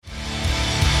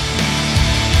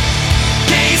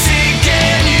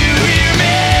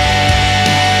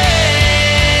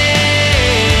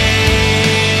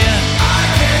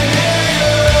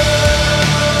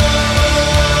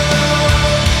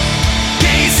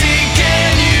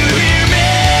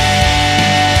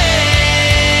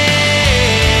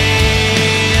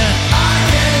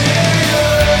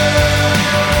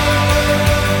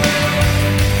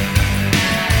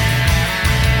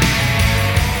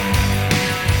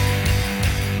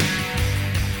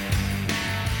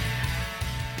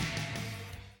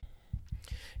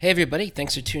Hey, everybody,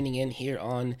 thanks for tuning in here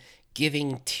on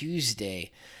Giving Tuesday.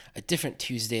 A different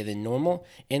Tuesday than normal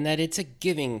in that it's a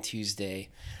Giving Tuesday.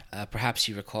 Perhaps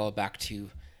you recall back to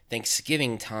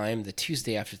Thanksgiving time. The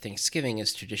Tuesday after Thanksgiving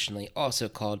is traditionally also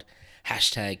called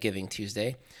hashtag Giving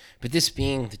Tuesday. But this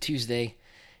being the Tuesday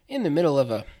in the middle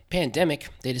of a pandemic,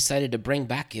 they decided to bring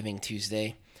back Giving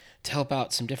Tuesday to help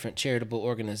out some different charitable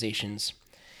organizations.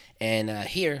 And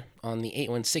here on the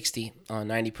 8160 on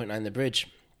 90.9 The Bridge,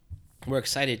 we're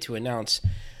excited to announce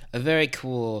a very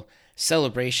cool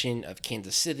celebration of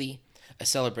Kansas City, a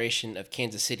celebration of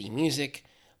Kansas City music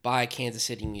by Kansas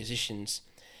City musicians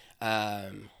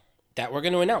that we're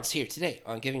going to announce here today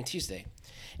on Giving Tuesday.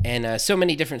 And so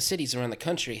many different cities around the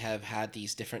country have had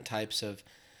these different types of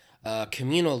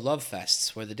communal love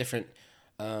fests where the different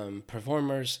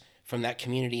performers from that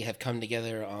community have come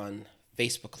together on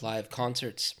Facebook Live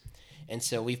concerts. And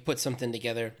so we've put something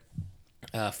together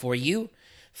for you,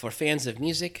 for fans of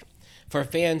music, for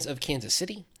fans of Kansas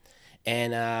City.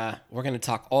 And we're going to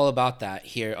talk all about that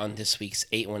here on this week's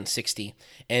 8160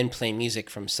 and play music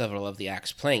from several of the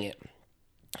acts playing it.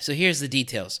 So here's the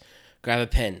details. Grab a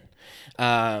pen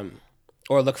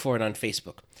or look for it on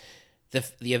Facebook.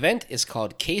 The event is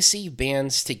called KC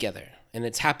Bands Together, and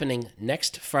it's happening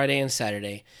next Friday and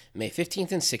Saturday, May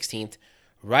 15th and 16th,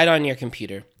 right on your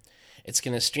computer. It's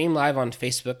going to stream live on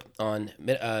Facebook on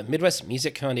Midwest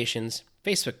Music Foundation's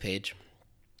Facebook page.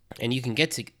 And you can get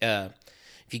to,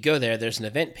 if you go there, there's an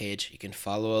event page. You can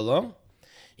follow along.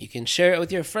 You can share it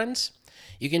with your friends.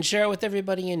 You can share it with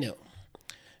everybody you know.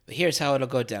 But here's how it'll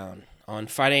go down. On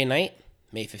Friday night,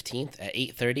 May 15th at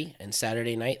 8:30, and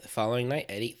Saturday night, the following night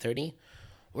at 8:30,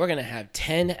 we're going to have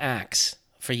 10 acts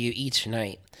for you each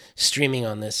night streaming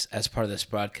on this as part of this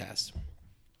broadcast.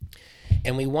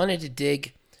 And we wanted to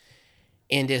dig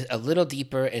into a little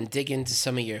deeper and dig into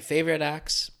some of your favorite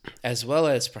acts, as well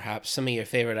as perhaps some of your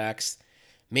favorite acts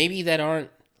maybe that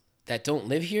don't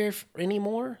live here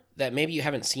anymore, that maybe you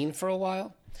haven't seen for a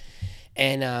while.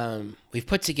 And we've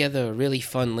put together a really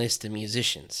fun list of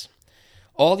musicians.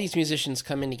 All these musicians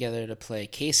coming together to play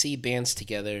KC Bands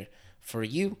Together for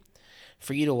you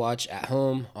to watch at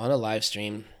home on a live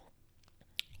stream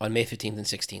on May 15th and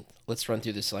 16th. Let's run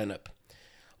through this lineup.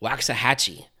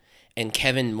 Waxahachie and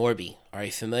Kevin Morby. Are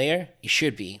you familiar? You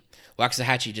should be.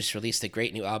 Waxahachie just released a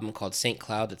great new album called St.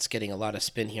 Cloud that's getting a lot of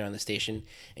spin here on the station.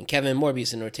 And Kevin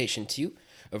Morby's in rotation too.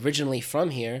 Originally from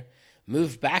here,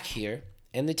 moved back here,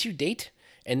 and the two date,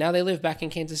 and now they live back in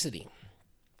Kansas City.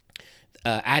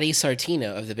 Adi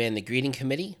Sartino of the band The Greeting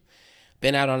Committee.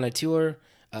 Been out on a tour.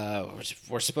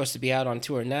 We're supposed to be out on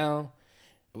tour now.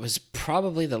 It was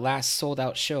probably the last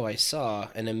sold-out show I saw.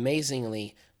 An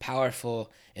amazingly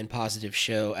powerful and positive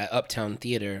show at Uptown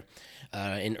Theater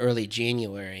in early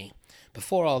January.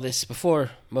 Before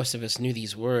most of us knew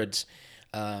these words,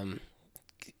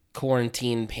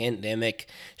 quarantine, pandemic,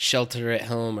 shelter at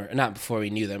home, or not before we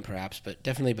knew them perhaps, but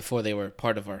definitely before they were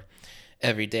part of our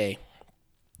everyday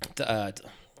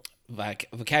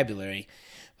vocabulary.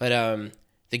 But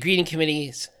the Greeting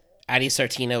Committee's Adi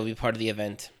Sartino will be part of the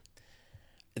event.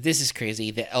 This is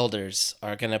crazy. The Elders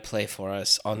are going to play for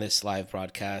us on this live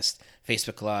broadcast,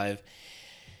 Facebook Live.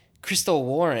 Crystal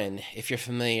Warren, if you're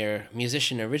familiar,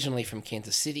 musician originally from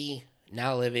Kansas City,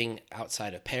 now living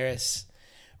outside of Paris.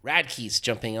 Radke's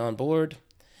jumping on board.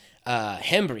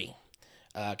 Hembry,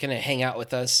 going to hang out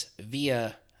with us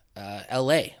via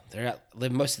L.A.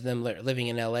 Most of them are living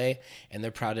in L.A., and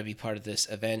they're proud to be part of this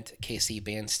event, KC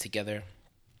Bands Together.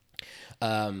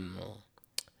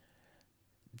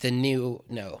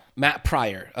 Matt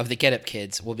Pryor of the Get Up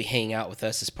Kids will be hanging out with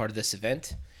us as part of this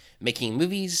event. Making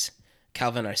Movies,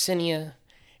 Calvin Arsenia,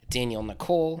 Daniel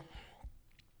Nicole.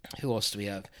 Who else do we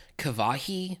have?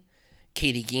 Kavahi,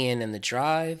 Katie Gann and The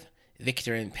Drive,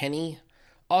 Victor and Penny.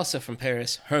 Also from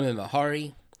Paris, Herman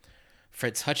Mahari,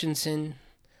 Fritz Hutchinson,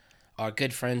 our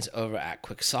good friends over at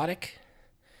Quixotic,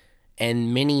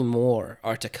 and many more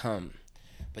are to come.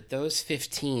 But those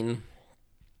 15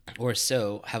 or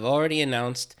so have already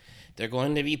announced they're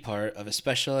going to be part of a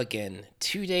special, again,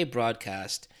 2-day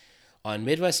broadcast on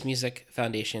Midwest Music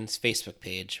Foundation's Facebook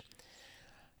page,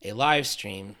 a live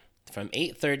stream from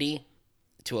 8:30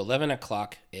 to 11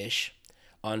 o'clock-ish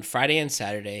on Friday and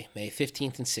Saturday, May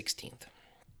 15th and 16th.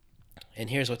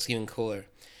 And here's what's even cooler.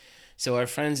 So our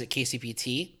friends at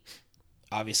KCPT,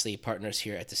 obviously partners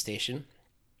here at the station,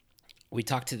 we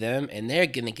talked to them, and they're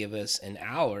going to give us an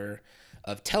hour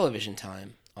of television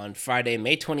time on Friday,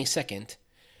 May 22nd,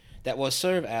 that will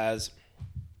serve as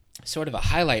sort of a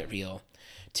highlight reel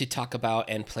to talk about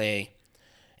and play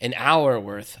an hour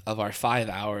worth of our 5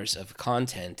 hours of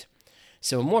content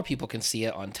so more people can see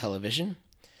it on television.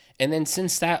 And then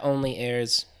since that only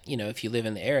airs if you live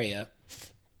in the area,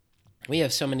 we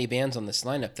have so many bands on this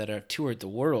lineup that have toured the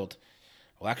world.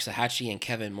 Waxahachie and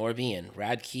Kevin Morby and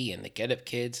Radkey and the Get Up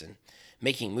Kids and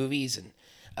Making Movies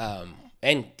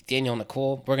and Daniel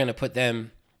Nicole. We're going to put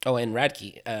them, and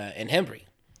Radkey and Hembry.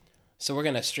 So we're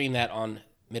going to stream that on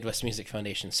Midwest Music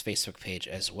Foundation's Facebook page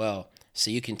as well. So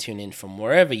you can tune in from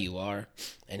wherever you are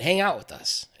and hang out with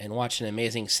us and watch an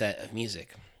amazing set of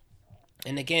music.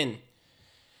 And again,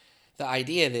 the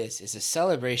idea of this is a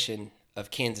celebration of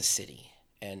Kansas City.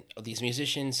 And these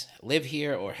musicians live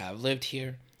here or have lived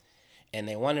here. And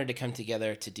they wanted to come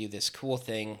together to do this cool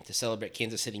thing to celebrate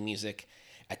Kansas City music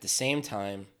at the same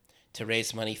time to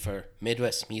raise money for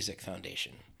Midwest Music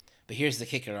Foundation. But here's the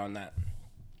kicker on that.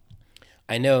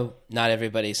 I know not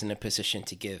everybody's in a position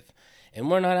to give, and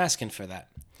we're not asking for that.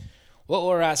 What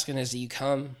we're asking is that you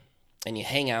come and you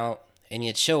hang out and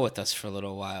you chill with us for a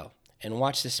little while and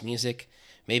watch this music.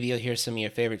 Maybe you'll hear some of your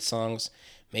favorite songs.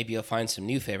 Maybe you'll find some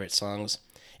new favorite songs.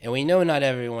 And we know not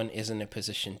everyone is in a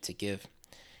position to give.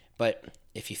 But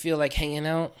if you feel like hanging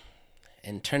out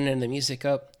and turning the music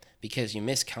up because you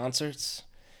miss concerts,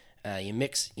 you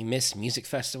miss music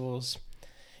festivals,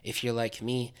 if you're like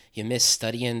me, you miss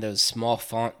studying those small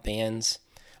font bands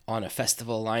on a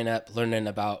festival lineup, learning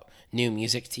about new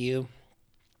music to you,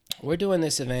 we're doing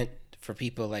this event for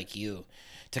people like you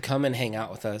to come and hang out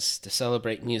with us, to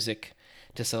celebrate music,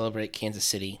 to celebrate Kansas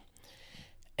City.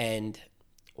 And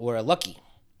we're lucky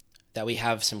that we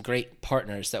have some great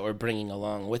partners that we're bringing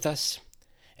along with us.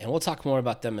 And we'll talk more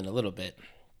about them in a little bit.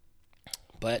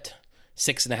 But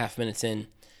 6.5 minutes in,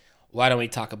 why don't we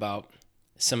talk about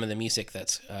some of the music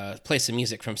play some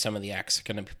music from some of the acts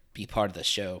going to be part of the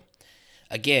show.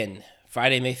 Again,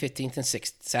 Friday, May 15th and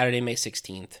Saturday, May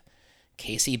 16th,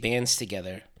 KC Bands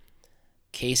Together.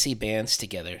 KC Bands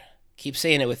Together. Keep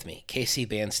saying it with me. KC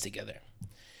Bands Together.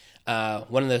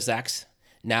 One of those acts,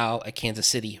 now a Kansas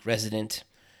City resident,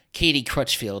 Katie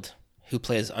Crutchfield, who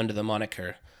plays under the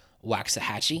moniker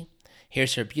Waxahachie.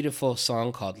 Here's her beautiful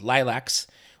song called Lilacs,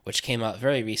 which came out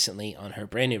very recently on her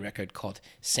brand new record called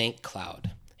St.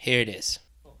 Cloud. Here it is.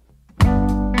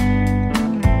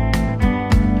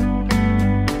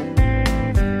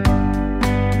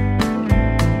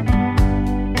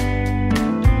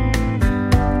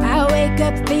 I wake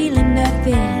up feeling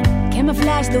nothing,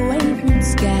 camouflage the waving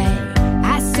sky.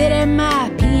 I sit at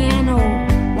my piano,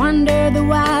 wonder the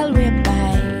while we're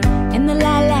by, and the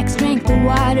lilacs drank the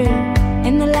water,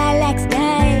 and the lilacs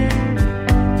died,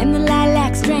 and the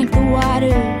lilacs drank the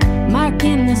water,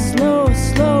 marking the slow,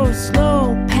 slow,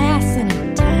 slow passing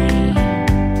of time.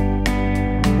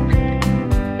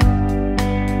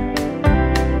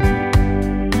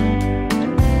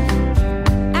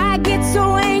 I get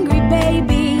so angry,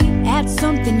 baby, at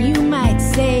something you might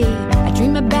say. I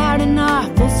dream about an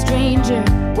awful stranger,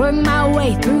 work my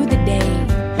way through the day.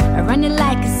 I run it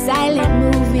like a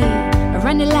silent movie, I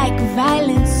run it like a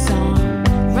violent song,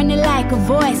 run it like a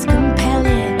voice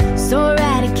compelling, so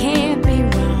right it can't be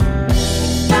wrong.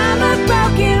 I'm a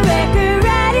broken record,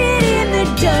 write it in the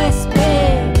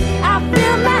dustbin. I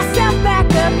fill myself back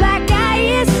up like I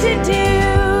used to do.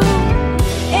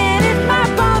 And if my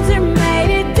bones are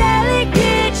made of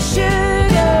delicate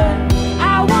sugar,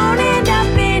 I won't end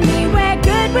up anywhere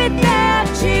good without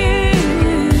you.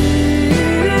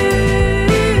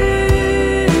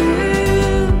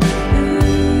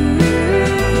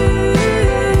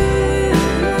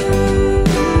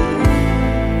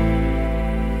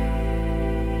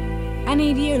 I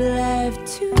need your love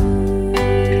too.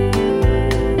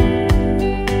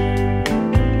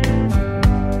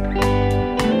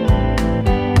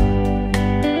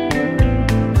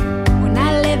 When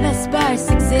I live a sparse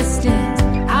existence,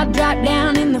 I'll drop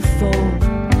down in the fold,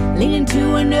 lean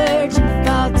into an urgent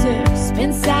falter,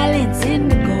 spin silence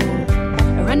into gold.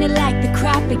 I run it like the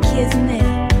crop of kismet,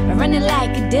 I run it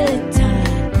like a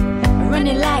dilettante, I run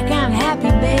it like I'm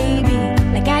happy, baby,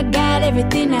 like I got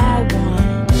everything I want.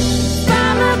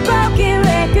 I'm a broken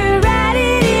record, write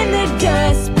it in the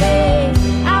dustbin.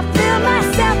 I fill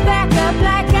myself back up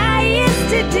like I used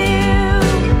to do.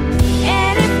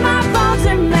 And if my bones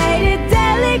are made of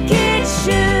delicate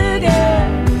sugar,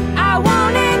 I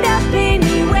won't end up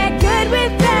anywhere good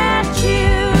without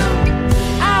you.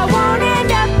 I won't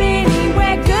end up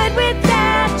anywhere good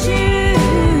without you.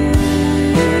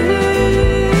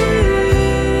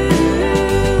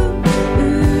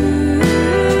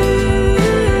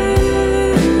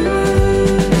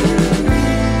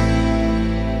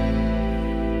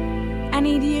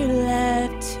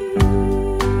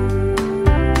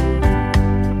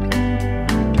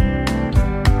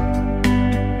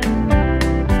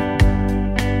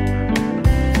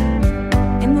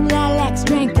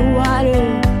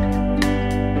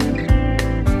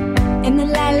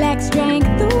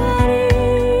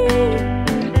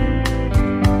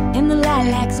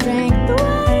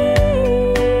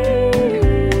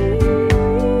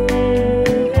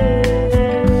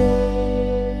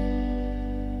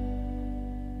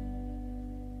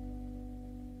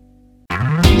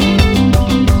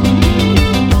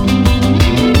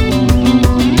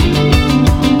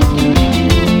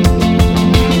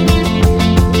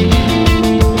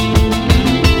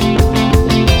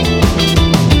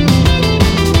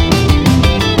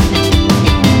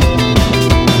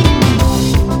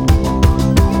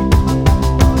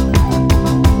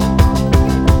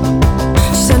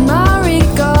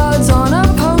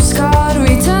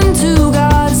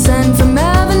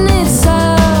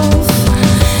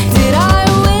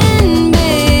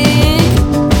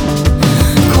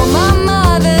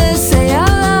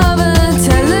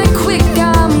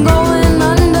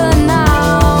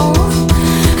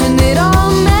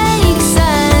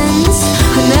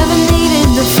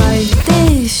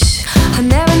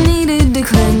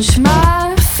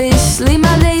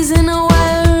 days in a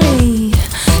worry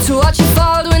to watch you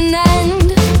fall to an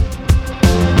end.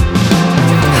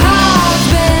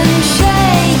 I've been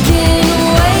shaking,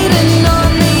 waiting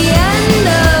on the end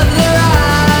of the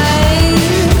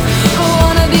ride. I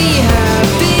wanna be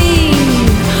happy,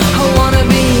 I wanna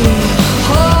be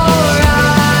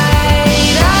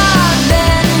alright. I've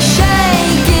been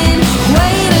shaking,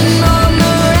 waiting on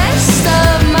the rest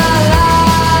of my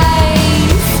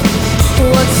life.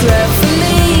 What's left for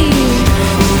me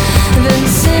than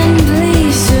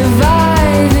simply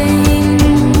surviving?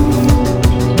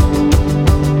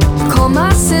 Call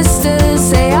my sister,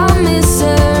 say I miss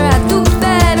her. I'd do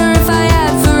better if I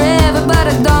had forever, but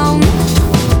I don't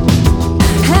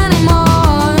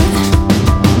anymore.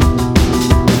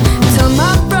 Tell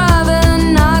my brother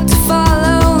not to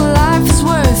follow. Life is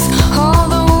worth all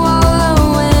the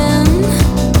wallowing.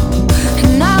 And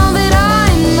now that I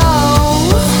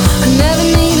know, I never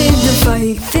needed to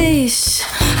fight this.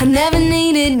 I never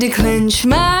needed to clench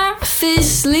my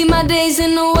fists. Leave my days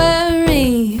in a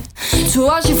worry to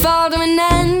watch you fall to an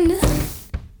end.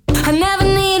 I never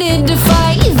needed to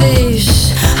fight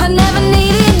this. I never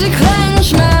needed to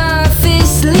clench my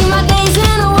fists. Leave my days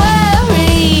in a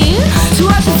worry to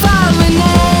watch you fall to an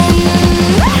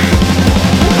end.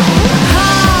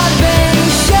 I've been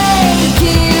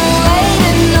shaking,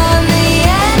 waiting on the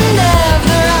end of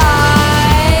the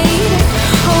ride.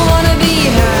 I wanna be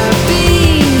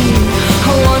happy, I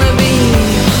wanna be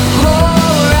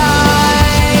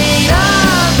alright.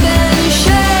 I've been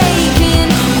shaking,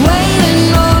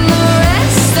 waiting on the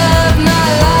rest of my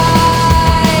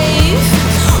life.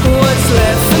 What's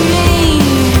left for me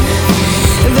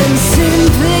than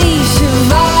simply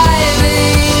surviving?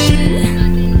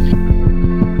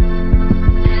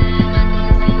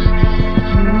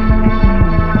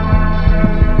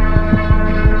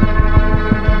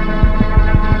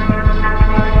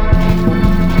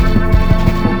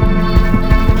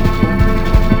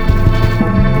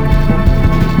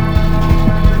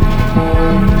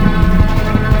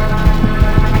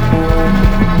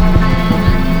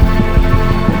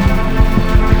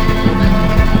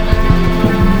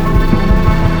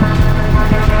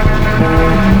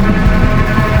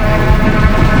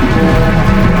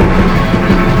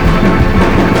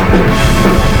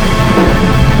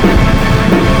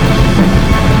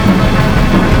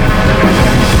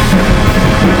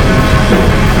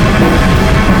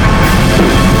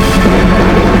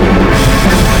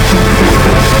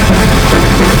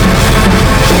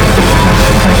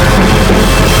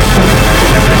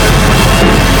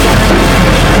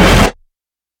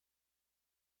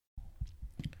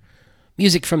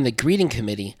 Music from the Greeting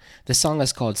Committee. The song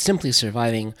is called Simply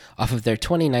Surviving off of their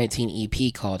 2019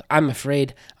 EP called I'm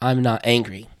Afraid, I'm Not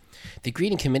Angry. The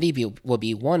Greeting Committee will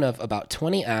be one of about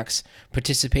 20 acts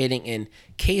participating in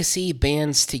KC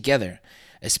Bands Together,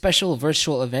 a special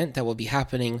virtual event that will be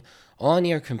happening on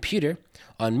your computer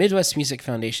on Midwest Music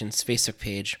Foundation's Facebook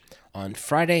page on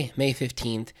Friday, May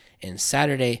 15th and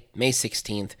Saturday, May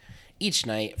 16th, each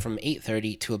night from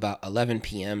 8:30 to about 11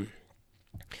 p.m.,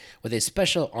 with a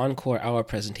special encore hour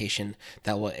presentation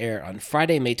that will air on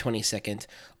Friday, May 22nd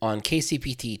on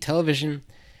KCPT television.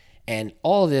 And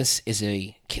all this is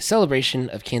a celebration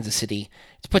of Kansas City.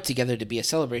 It's put together to be a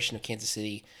celebration of Kansas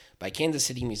City by Kansas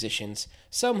City musicians,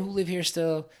 some who live here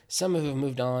still, some who have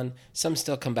moved on, some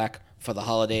still come back for the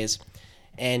holidays.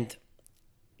 And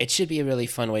it should be a really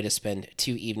fun way to spend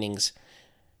 2 evenings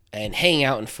and hang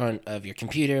out in front of your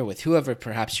computer with whoever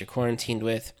perhaps you're quarantined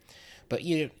with. But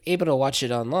you're able to watch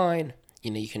it online.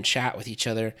 You can chat with each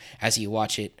other as you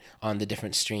watch it on the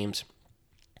different streams.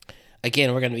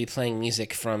 Again, we're going to be playing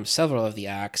music from several of the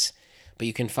acts, but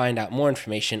you can find out more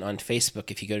information on Facebook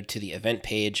if you go to the event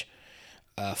page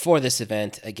for this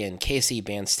event. Again, KC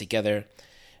Bands Together.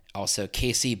 Also,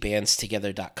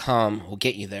 kcbandstogether.com will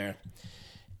get you there.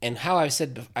 And how I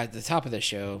said at the top of the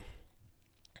show,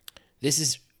 this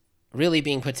is really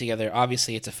being put together.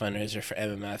 Obviously, it's a fundraiser for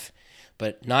MMF,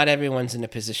 but not everyone's in a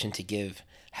position to give.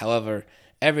 However,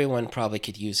 everyone probably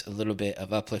could use a little bit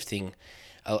of uplifting,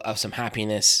 of some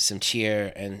happiness, some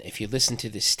cheer. And if you listen to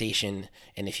this station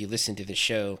and if you listen to the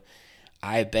show,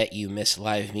 I bet you miss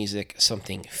live music,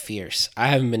 something fierce. I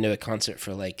haven't been to a concert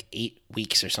for like 8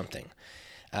 weeks or something.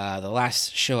 The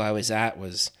last show I was at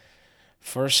was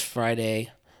First Friday.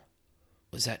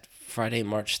 Was that Friday,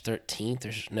 March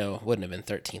 13th? No, it wouldn't have been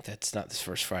 13th. That's not this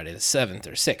first Friday. The 7th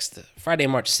or 6th. Friday,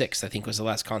 March 6th, I think, was the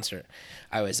last concert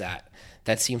I was at.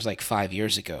 That seems like 5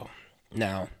 years ago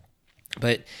now.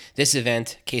 But this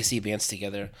event, KC Bands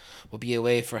Together, will be a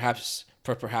way for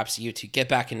for perhaps you to get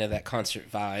back into that concert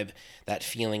vibe, that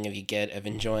feeling you get of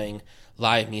enjoying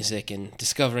live music and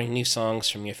discovering new songs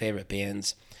from your favorite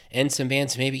bands and some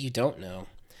bands maybe you don't know.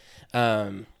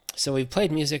 So we've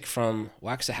played music from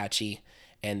Waxahachie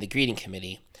and the Greeting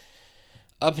Committee.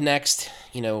 Up next,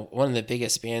 one of the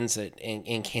biggest bands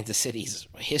in Kansas City's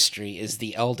history is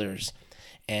the Elders.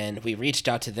 And we reached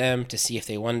out to them to see if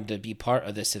they wanted to be part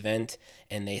of this event,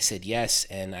 and they said yes,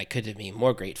 and I couldn't be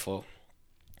more grateful.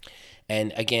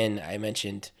 And again, I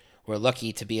mentioned we're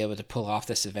lucky to be able to pull off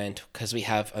this event because we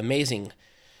have amazing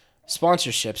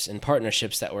sponsorships and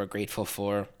partnerships that we're grateful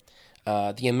for.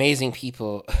 The amazing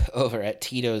people over at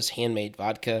Tito's Handmade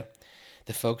Vodka,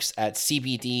 the folks at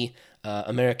CBD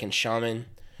American Shaman,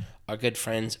 our good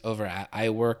friends over at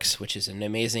iWorks, which is an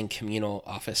amazing communal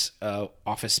office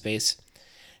space.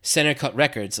 Center Cut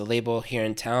Records, a label here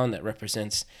in town that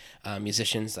represents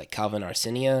musicians like Calvin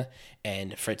Arsenia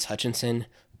and Fritz Hutchinson,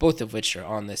 both of which are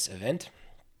on this event.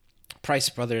 Price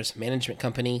Brothers Management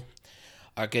Company,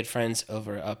 our good friends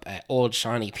over up at Old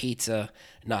Shawnee Pizza,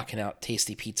 knocking out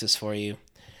tasty pizzas for you.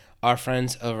 Our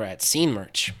friends over at Scene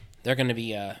Merch, they're going to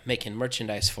be making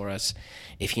merchandise for us.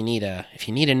 If you need a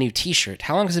new T-shirt,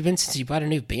 how long has it been since you bought a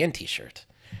new band T-shirt?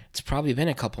 It's probably been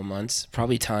a couple months,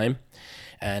 probably time.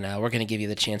 And we're going to give you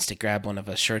the chance to grab one of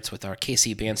us shirts with our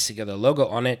KC Bands Together logo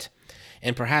on it,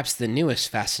 and perhaps the newest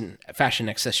fashion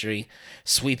accessory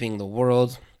sweeping the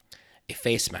world, a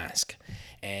face mask.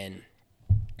 And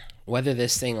whether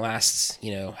this thing lasts,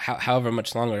 however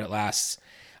much longer it lasts,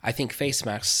 I think face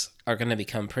masks are going to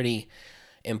become pretty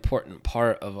important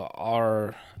part of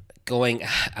our going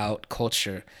out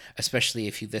culture, especially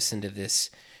if you listen to this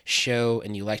show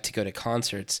and you like to go to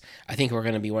concerts. I think we're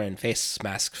going to be wearing face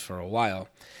masks for a while.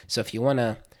 So if you want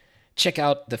to check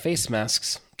out the face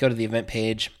masks, go to the event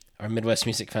page, our Midwest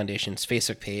Music Foundation's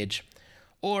Facebook page,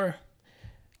 or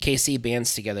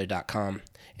kcbandstogether.com,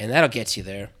 and that'll get you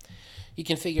there. You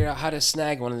can figure out how to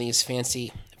snag one of these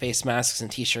fancy face masks and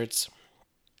t-shirts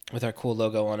with our cool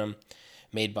logo on them,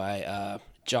 made by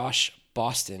Josh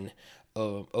Boston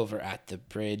over at The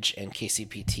Bridge and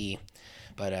KCPT.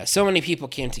 But so many people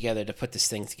came together to put this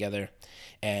thing together,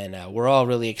 and we're all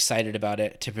really excited about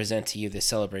it to present to you this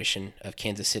celebration of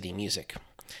Kansas City music.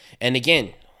 And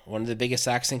again, one of the biggest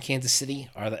acts in Kansas City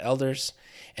are the Elders,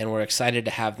 and we're excited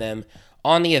to have them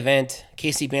on the event.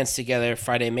 KC Bands Together,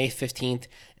 Friday, May 15th,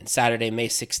 and Saturday, May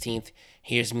 16th.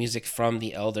 Here's music from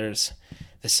the Elders.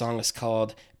 The song is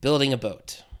called Building a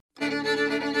Boat.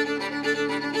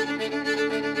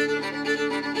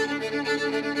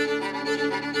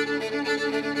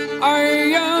 I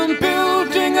am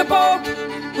building a boat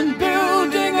and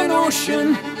building an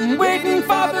ocean, waiting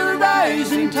for the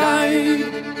rising tide.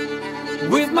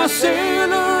 With my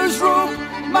sailor's rope,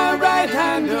 my right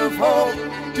hand of hope,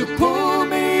 to pull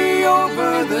me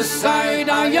over the side.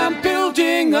 I am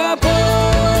building a boat.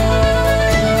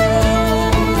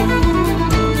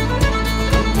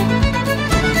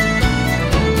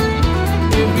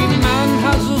 Every man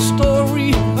has a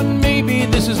story, and maybe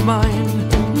this is mine,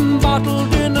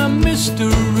 bottled in a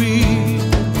mystery.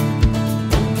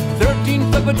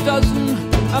 13th of a dozen,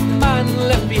 a man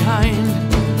left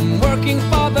behind, working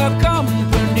for the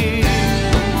company.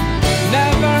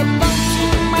 Never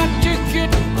punching my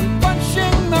ticket and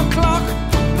punching the clock.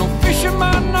 No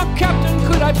fisherman or captain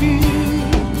could I be.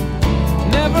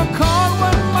 Never called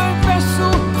when my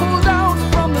vessel pulled out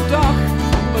from the dock.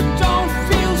 But don't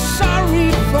feel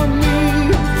sorry for me.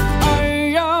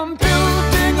 I am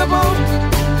building a boat,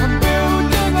 I'm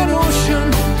building an ocean,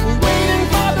 waiting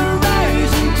for the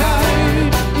rising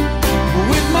tide.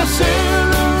 With my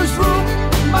sailor's rope,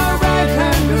 my right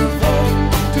hand of hope,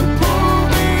 to pull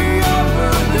me over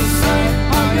the side.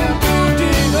 I am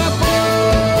building a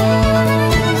boat.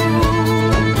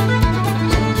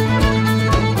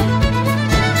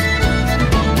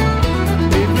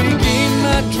 Every game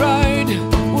I tried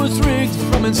was rigged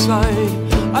from inside.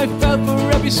 I fell for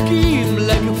every scheme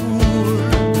like a fool.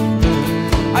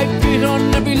 I bid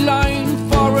on every line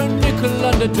for a nickel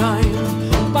and a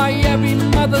dime, by every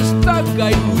mother's thug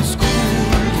I was schooled.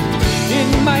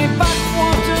 In my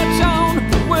backwater town,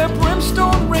 where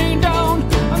brimstone rained down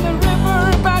and the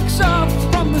river backs up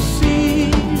from the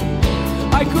sea,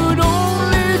 I could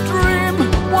only dream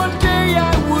one day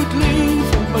I would leave.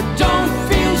 But don't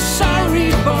feel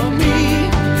sorry for me.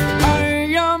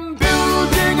 I am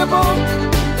building a boat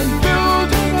and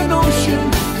building an ocean,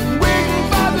 waiting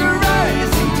for the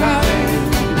rising tide.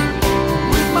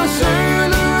 With my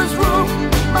sailor's rope,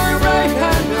 my right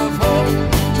hand of hope,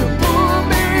 to pull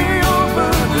me over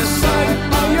the side.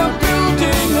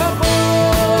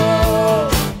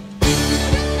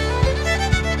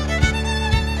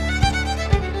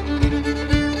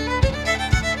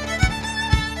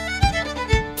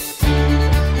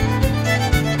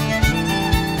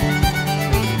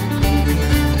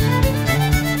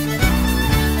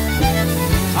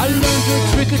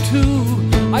 week or two,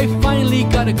 I finally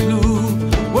got a clue.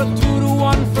 We're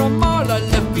 2-1 from all I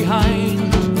left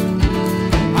behind.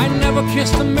 I never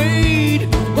kissed a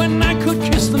maid when I could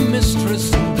kiss the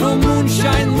mistress. No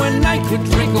moonshine when I could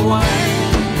drink a wine.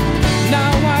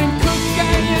 Now I'm cook,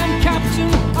 guy and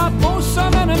captain, a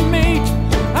bosun and a mate,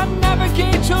 a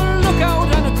navigator, lookout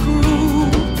and a crew.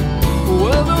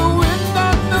 Well, the wind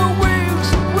and the waves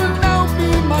will now be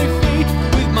my fate,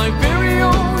 with my very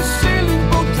own sailing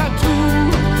boat tattoo.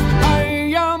 I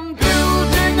am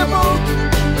building a boat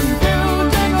and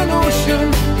building an ocean,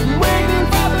 waiting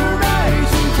for the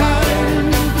rising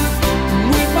tide.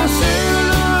 With my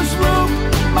sailor's rope,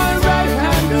 my right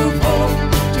hand of hope,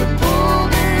 to pull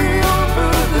me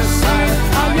over the side.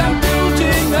 I am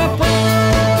building a boat.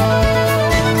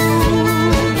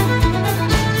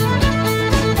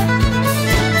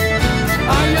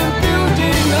 I am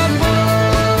building a boat.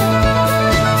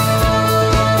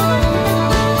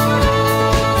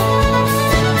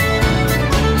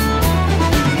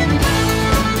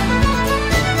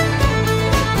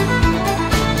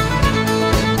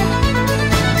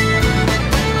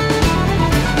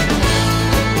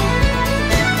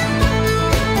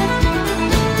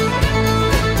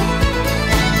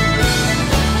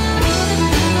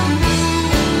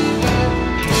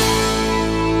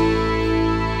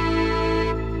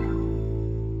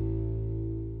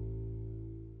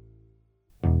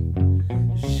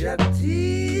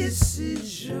 Jadis, si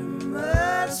je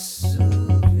me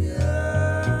souviens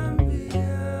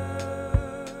bien.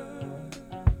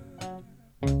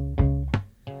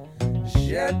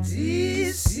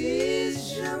 Jadis, si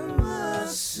je me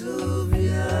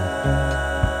souviens.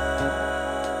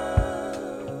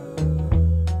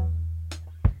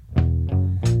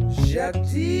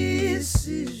 Jadis,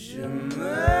 si je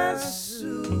me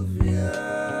souviens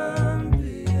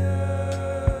bien.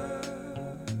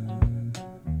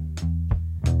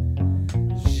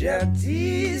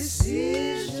 Jadis, si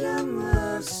je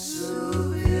me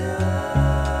souviens.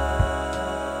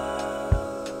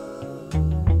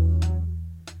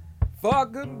 For a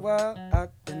good while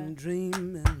I've been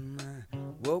dreaming. I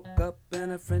woke up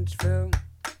in a French film,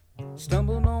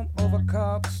 stumbled on over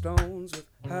cobblestones with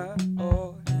her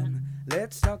or him.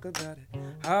 Let's talk about it.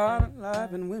 Heart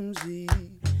alive and whimsy,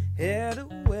 head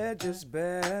away just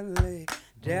barely.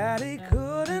 Daddy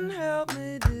couldn't help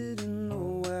me, didn't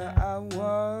know where I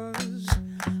was.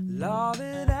 Love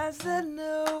it as the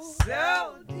know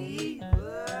so deep.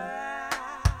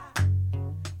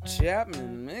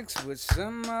 Chapman mixed with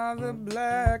some other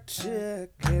black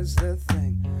chick is the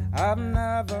thing. I've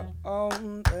never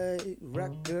owned a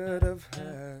record of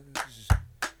hers.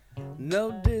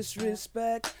 No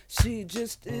disrespect, she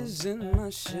just isn't my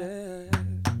shit.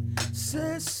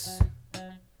 Sis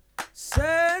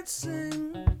said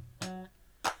sing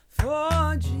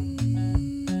for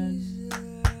Jesus.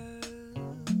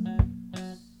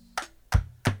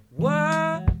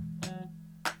 Whatever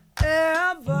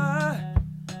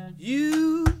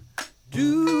you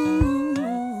do,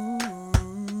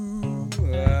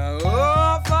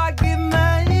 oh, forgive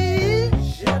me.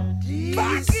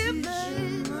 Forgive me.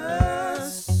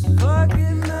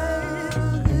 Forgive me.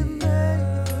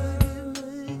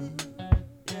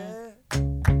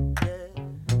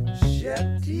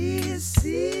 Jadis,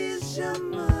 si je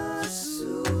me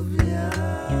souviens.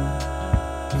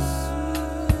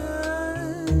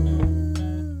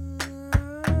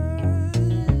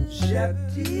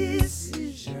 Jadis, si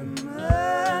je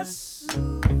me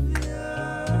souviens.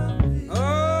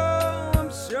 Oh, I'm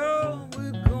sure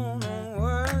we're gonna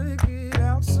work it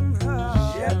out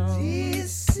somehow. Jadis,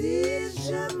 si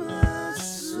je me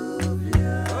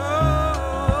souviens.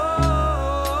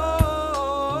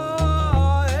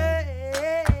 Oh, hey,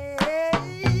 hey, hey.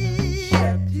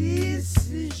 Jadis,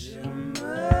 si je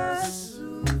me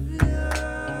souviens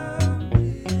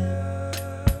bien.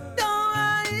 Don't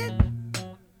write it.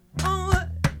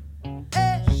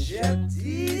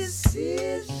 Jadis, si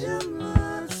je me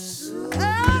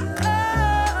souviens.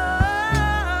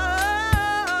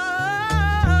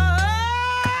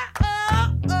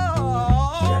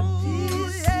 Jadis, si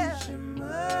je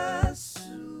me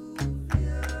souviens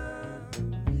bien.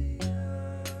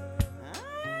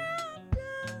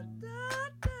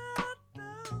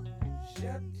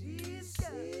 Jadis, si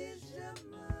je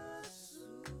me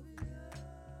souviens.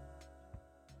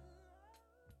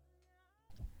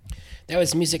 That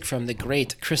was music from the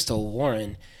great Crystal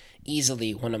Warren,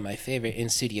 easily one of my favorite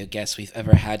in-studio guests we've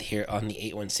ever had here on the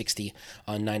 8160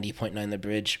 on 90.9 The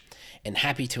Bridge, and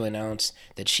happy to announce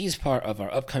that she's part of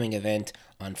our upcoming event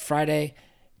on Friday,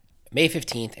 May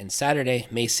 15th, and Saturday,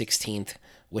 May 16th,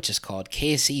 which is called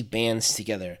KC Bands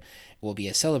Together. It will be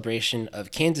a celebration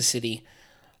of Kansas City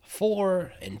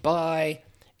for and by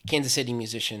Kansas City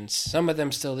musicians. Some of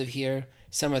them still live here.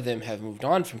 Some of them have moved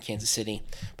on from Kansas City,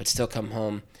 but still come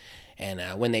home. And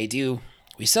when they do,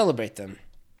 we celebrate them.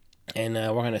 And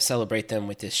we're going to celebrate them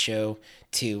with this show,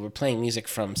 too. We're playing music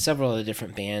from several of the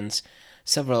different bands,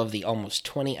 several of the almost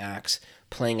 20 acts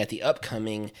playing at the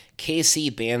upcoming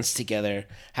KC Bands Together,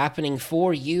 happening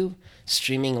for you,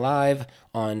 streaming live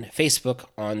on Facebook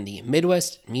on the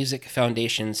Midwest Music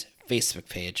Foundation's Facebook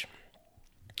page.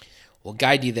 We'll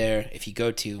guide you there. If you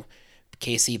go to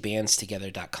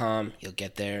kcbandstogether.com, you'll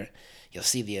get there. You'll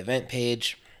see the event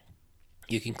page.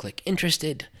 You can click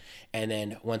interested, and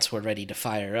then once we're ready to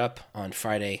fire up on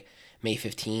Friday, May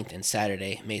 15th and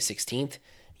Saturday, May 16th,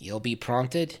 you'll be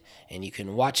prompted, and you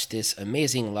can watch this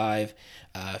amazing live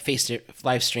stream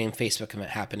Facebook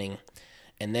event happening,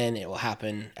 and then it will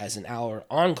happen as an hour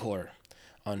encore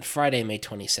on Friday, May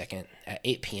 22nd at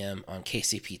 8 p.m. on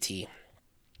KCPT.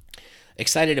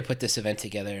 Excited to put this event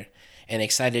together, and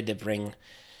excited to bring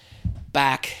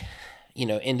back,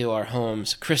 into our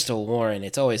homes, Crystal Warren.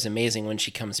 It's always amazing when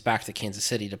she comes back to Kansas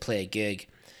City to play a gig.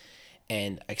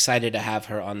 And excited to have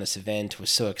her on this event. Was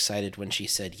so excited when she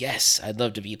said, yes, I'd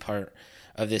love to be part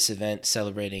of this event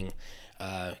celebrating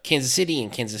Kansas City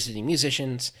and Kansas City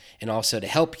musicians, and also to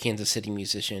help Kansas City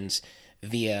musicians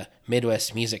via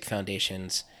Midwest Music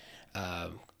Foundation's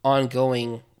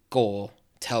ongoing goal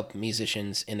to help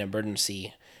musicians in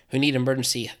emergency who need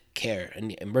emergency care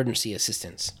and emergency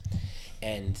assistance.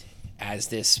 And as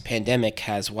this pandemic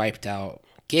has wiped out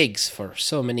gigs for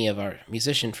so many of our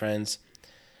musician friends,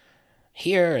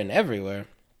 here and everywhere,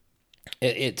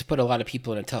 it's put a lot of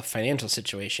people in a tough financial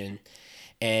situation.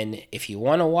 And if you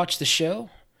want to watch the show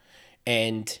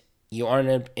and you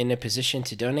aren't in a position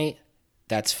to donate,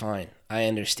 that's fine. I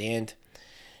understand.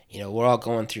 We're all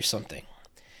going through something.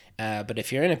 But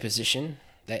if you're in a position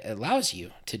that allows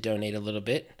you to donate a little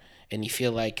bit, and you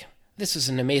feel like this was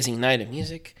an amazing night of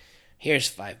music,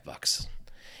 here's $5.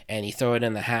 And you throw it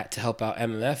in the hat to help out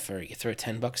MMF, or you throw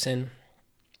 $10 in.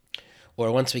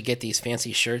 Or once we get these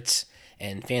fancy shirts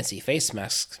and fancy face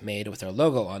masks made with our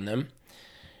logo on them,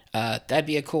 that'd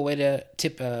be a cool way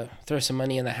to throw some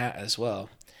money in the hat as well.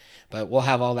 But we'll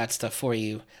have all that stuff for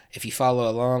you if you follow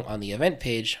along on the event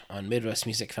page on Midwest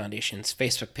Music Foundation's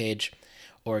Facebook page,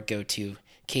 or go to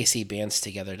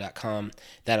kcbandstogether.com.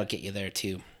 That'll get you there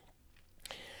too.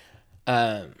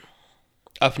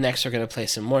 Up next, we're going to play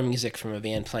some more music from a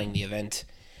band playing the event,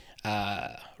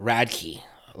 Radkey.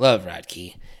 Love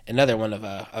Radkey. Another one of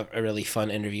a really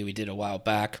fun interview we did a while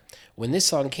back when this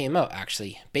song came out,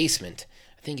 actually, Basement.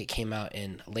 I think it came out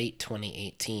in late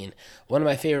 2018. One of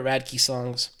my favorite Radkey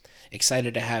songs.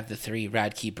 Excited to have the three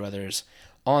Radkey brothers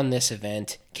on this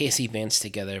event. KC Bands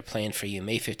Together playing for you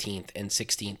May 15th and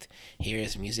 16th. Here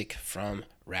is music from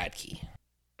Radkey.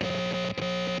 You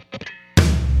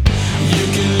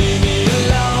can leave me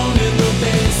alone in the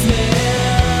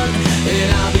basement,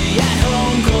 and I'll be at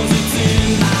home 'cause it's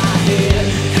in my head.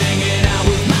 Hanging out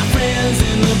with my friends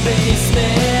in the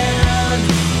basement,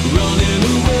 running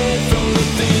away from the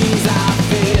things I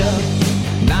fear.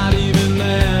 Not even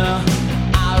there,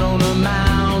 I don't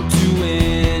amount to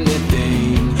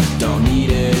anything. Don't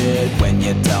need it when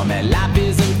you tell me life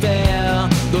isn't fair.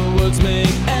 The words make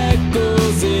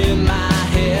echoes in my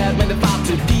head when they fall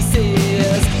to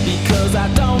pieces, because I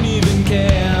don't even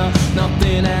care.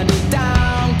 Nothing handed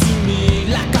down to me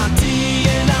like our tea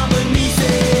and our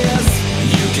nieces.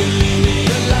 You can leave me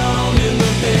alone in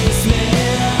the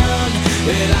basement,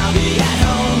 and I'll be at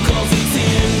home 'cause it's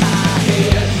in my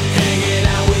head. Hanging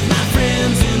out with my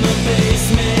friends in the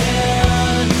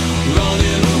basement,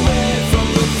 running away from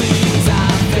the things I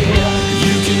fear.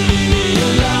 You can leave me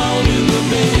alone in the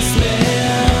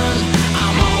basement.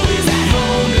 I'm always at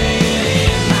home laying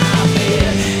in my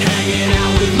bed, hanging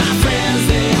out with my friends,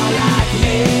 they all like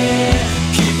me.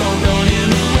 Keep on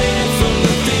running away from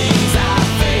the things I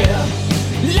fear.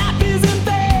 Life isn't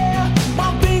fair,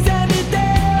 all things handed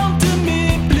down to me,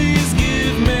 please.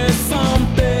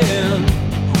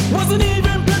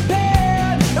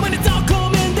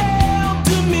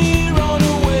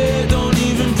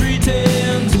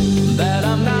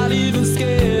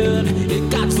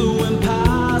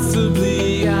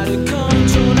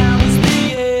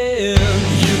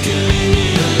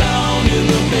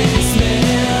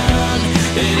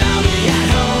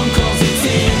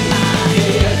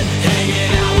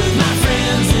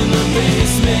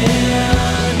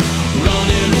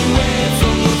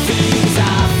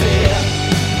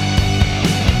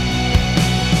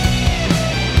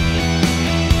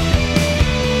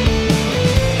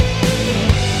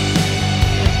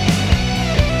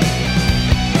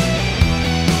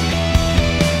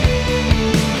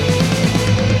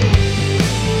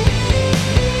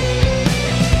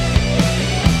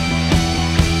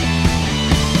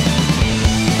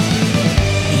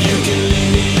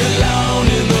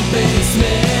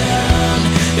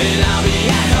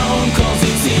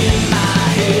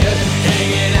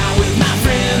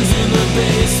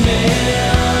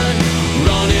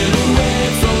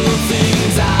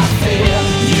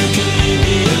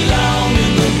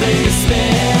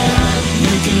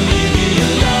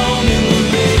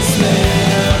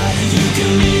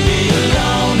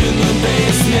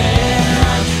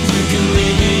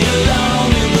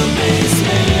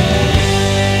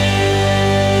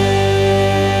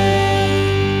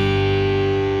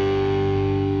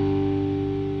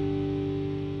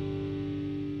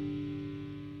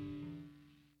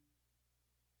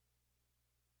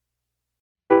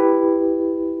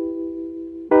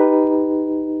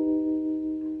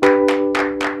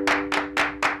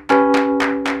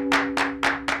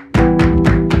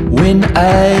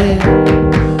 I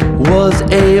was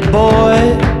a boy,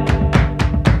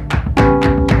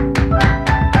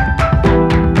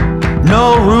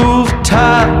 no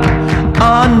rooftop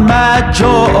on my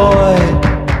joy.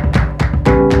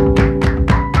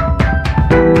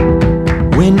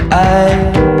 When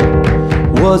I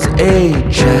was a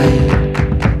child,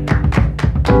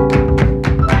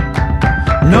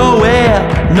 nowhere,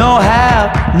 no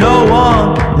how, no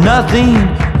one, nothing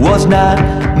was not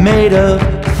made of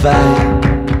fire.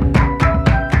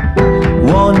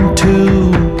 1,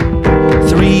 2,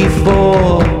 3,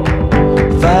 4,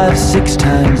 5, 6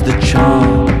 times the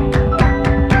charm.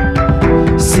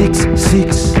 6,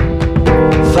 6,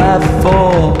 5,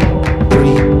 4,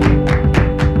 3,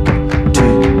 2,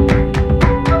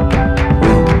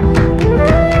 1.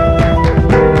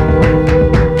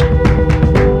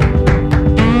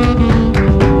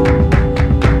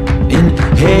 And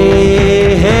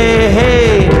hey, hey,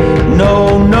 hey, no,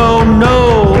 no, no.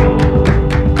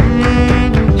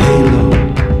 Halo.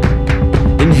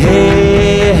 And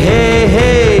hey, hey,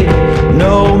 hey,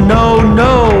 no, no,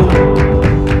 no.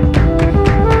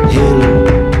 Halo.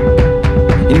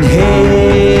 And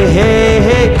hey, hey,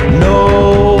 hey, no,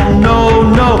 no,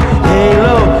 no.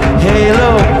 Halo, halo,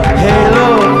 halo,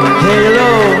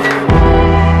 halo.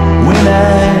 When I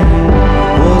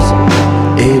was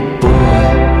a boy,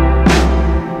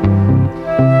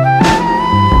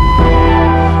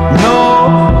 no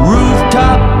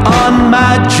rooftop on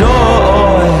my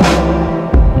joy.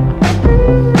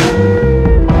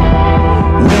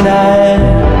 When I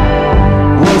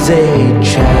was a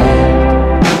child,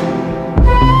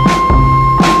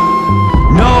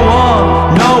 no one,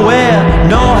 nowhere,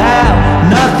 no how,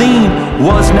 nothing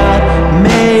was not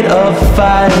made of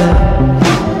fire.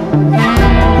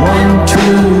 1, 2,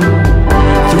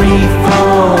 3,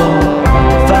 4,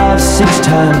 5, 6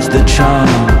 times the charm.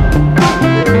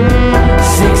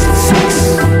 6,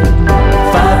 6,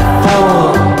 5,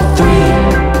 4, 3,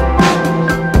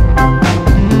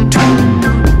 2,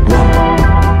 1.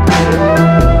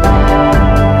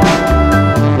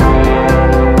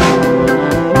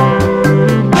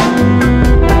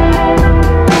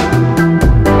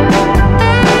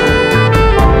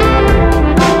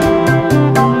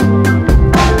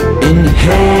 And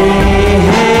hey,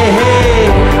 hey, hey,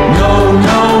 no,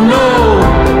 no, no.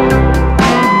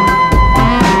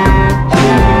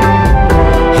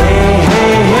 Hey,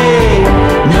 hey, hey,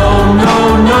 no, no,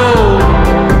 no.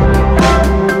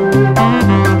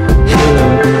 Hello,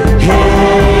 hey,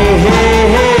 hey,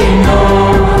 hey, no,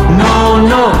 no,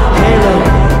 no. Hello,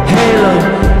 hello, hello,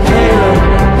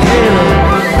 hello.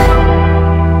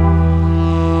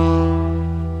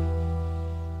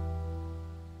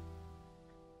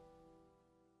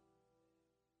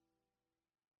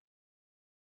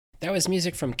 That was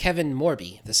music from Kevin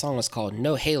Morby. The song was called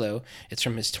No Halo. It's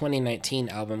from his 2019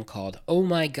 album called Oh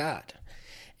My God.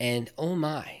 And oh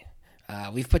my,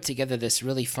 we've put together this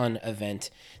really fun event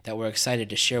that we're excited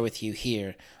to share with you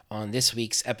here on this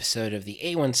week's episode of the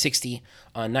A160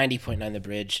 on 90.9 The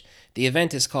Bridge. The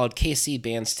event is called KC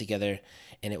Bands Together,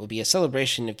 and it will be a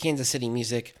celebration of Kansas City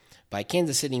music by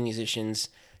Kansas City musicians,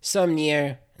 some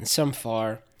near and some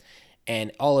far.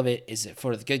 And all of it is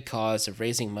for the good cause of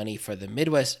raising money for the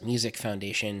Midwest Music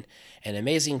Foundation, an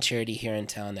amazing charity here in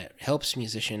town that helps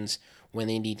musicians when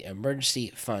they need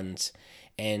emergency funds.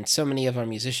 And so many of our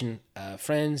musician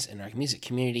friends and our music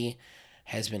community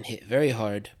has been hit very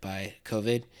hard by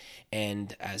COVID,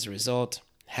 and as a result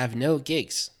have no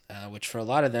gigs, which for a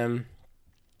lot of them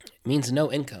means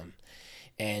no income.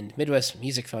 And Midwest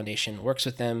Music Foundation works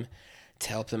with them to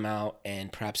help them out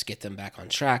and perhaps get them back on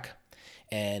track.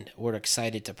 And we're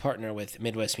excited to partner with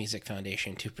Midwest Music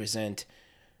Foundation to present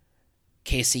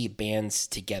KC Bands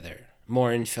Together.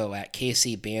 More info at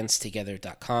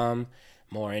kcbandstogether.com.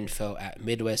 More info at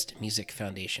Midwest Music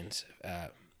Foundation's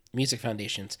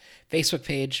Facebook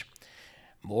page.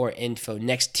 More info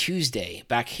next Tuesday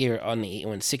back here on the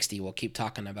 8160. We'll keep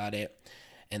talking about it,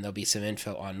 and there'll be some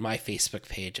info on my Facebook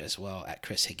page as well at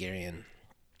Chris Hagarian.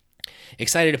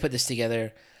 Excited to put this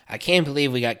together. I can't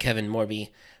believe we got Kevin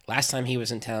Morby. Last time he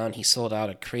was in town, he sold out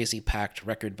a crazy packed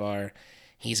record bar.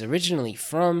 He's originally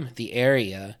from the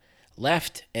area,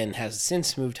 left, and has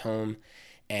since moved home.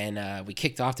 And we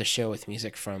kicked off the show with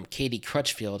music from Katie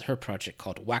Crutchfield, her project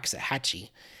called Waxahachie.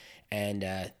 And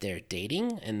they're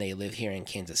dating, and they live here in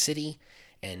Kansas City.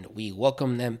 And we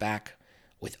welcome them back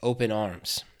with open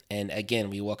arms. And again,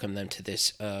 we welcome them to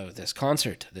this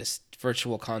concert, this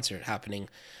virtual concert happening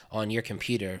on your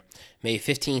computer, May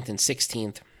 15th and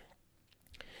 16th.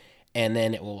 And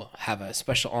then it will have a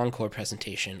special encore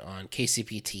presentation on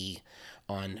KCPT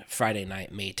on Friday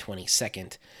night, May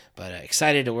 22nd. But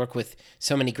excited to work with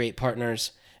so many great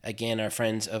partners. Again, our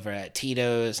friends over at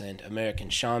Tito's and American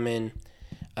Shaman,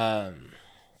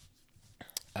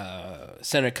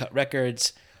 Center Cut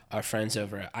Records, our friends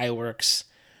over at iWorks,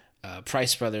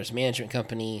 Price Brothers Management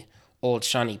Company, Old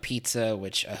Shawnee Pizza,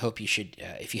 which I hope you should,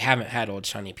 if you haven't had Old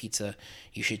Shawnee Pizza,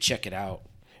 you should check it out.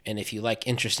 And if you like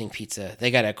interesting pizza, they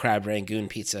got a crab rangoon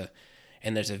pizza,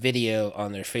 and there's a video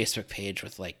on their Facebook page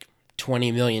with like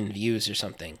 20 million views or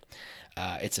something.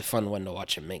 It's a fun one to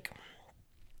watch them make.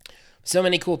 So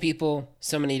many cool people,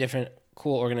 so many different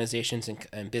cool organizations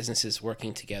and businesses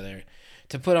working together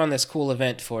to put on this cool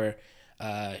event for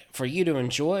you to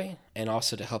enjoy, and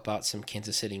also to help out some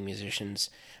Kansas City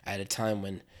musicians at a time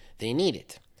when they need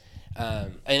it.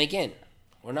 And again,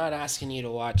 we're not asking you to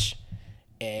watch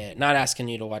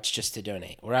just to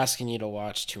donate. We're asking you to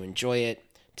watch to enjoy it,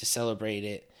 to celebrate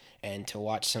it, and to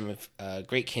watch some of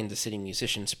great Kansas City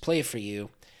musicians play for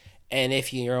you. And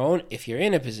if you're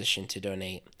in a position to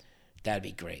donate, that'd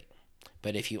be great.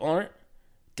 But if you aren't,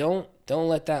 don't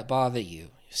let that bother you.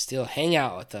 Still hang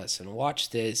out with us and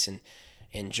watch this and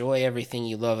enjoy everything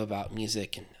you love about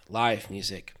music and live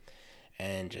music,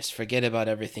 and just forget about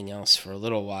everything else for a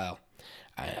little while.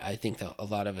 I think that a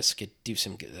lot of us could do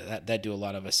some good. That do a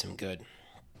lot of us some good.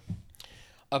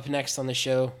 Up next on the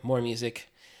show, more music.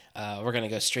 We're going to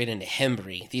go straight into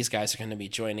Hembry. These guys are going to be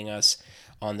joining us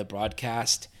on the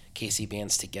broadcast, KC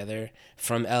Bands Together,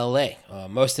 from LA.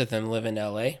 Most of them live in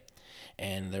LA,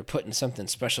 and they're putting something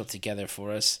special together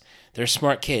for us. They're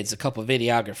smart kids, a couple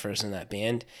videographers in that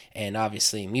band, and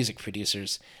obviously music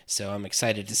producers. So I'm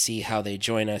excited to see how they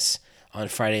join us on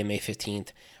Friday, May 15th,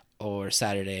 or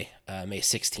Saturday, May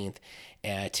 16th,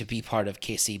 to be part of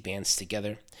KC Bands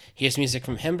Together. Here's music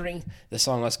from Hembry. The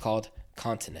song was called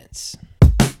Continents.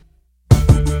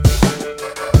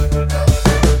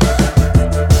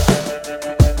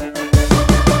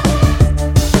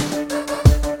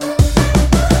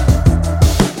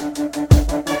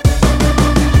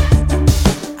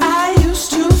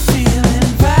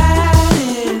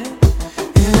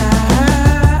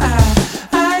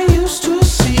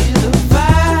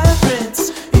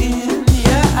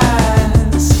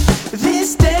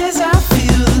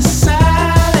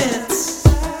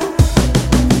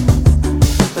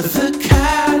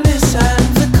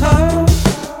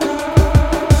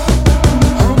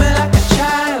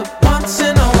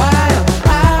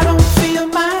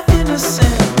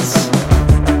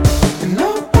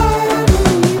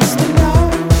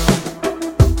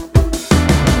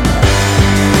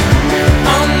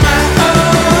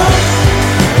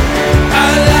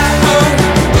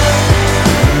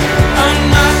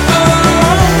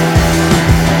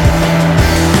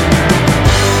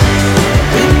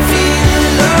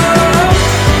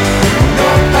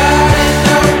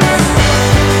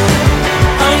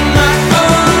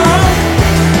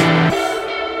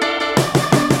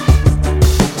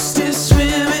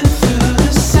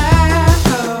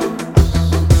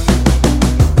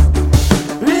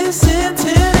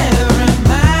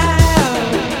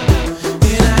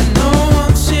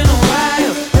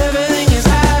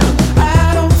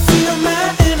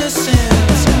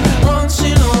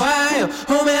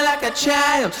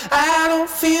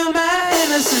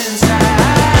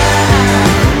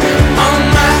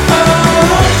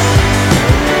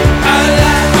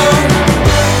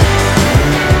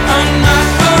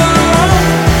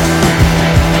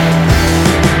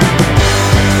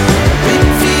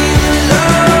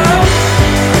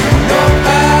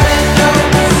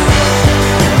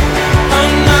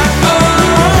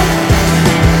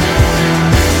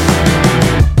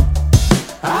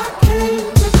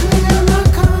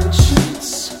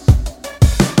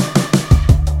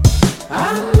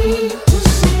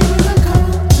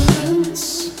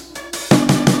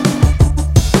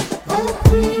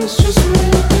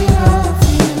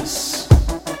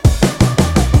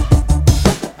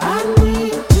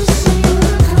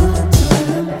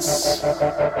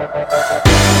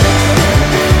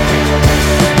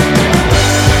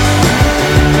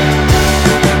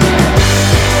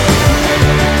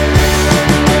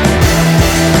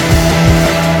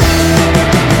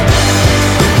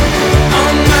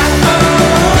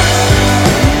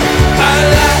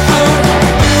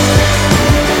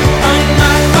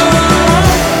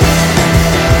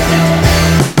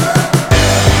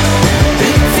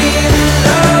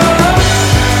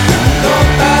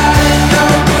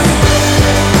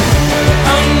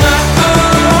 I'm not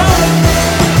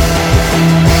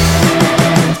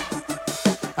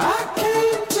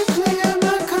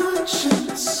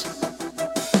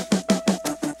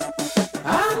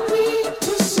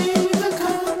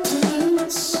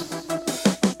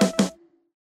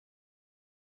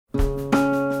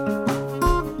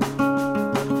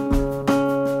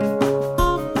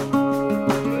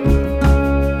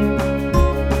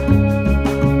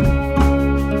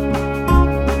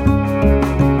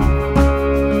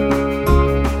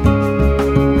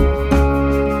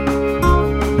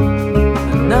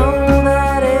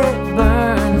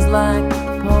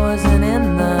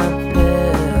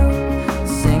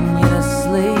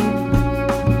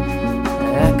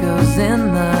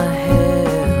in the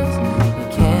hills. You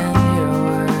can't hear a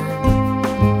word.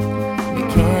 You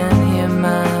can't hear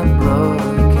my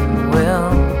broken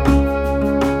will.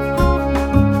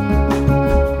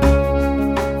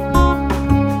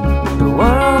 The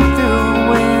world through a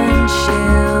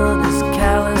windshield is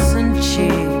callous and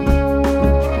cheap.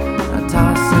 I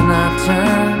toss and I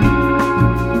turn.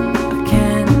 I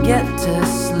can't get to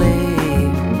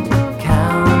sleep.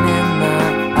 Counting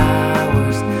the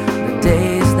hours, the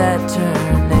days that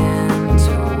turn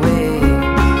into weeks.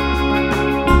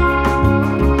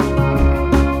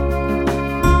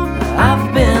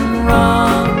 I've been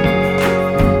wrong,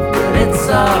 but it's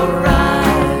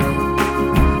alright.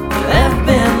 There've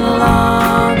been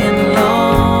long and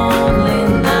lonely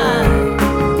nights.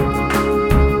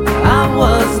 I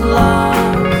was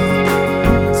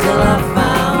lost till I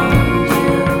found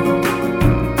you.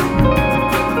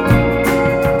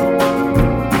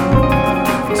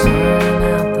 Turn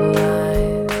out the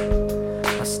light.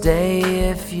 I'll stay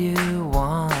if you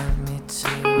want me to.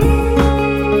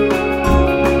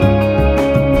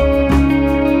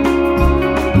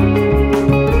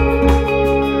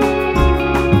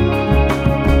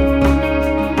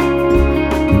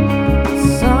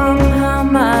 Somehow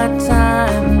my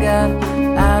time got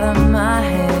out of my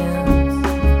hands.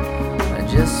 I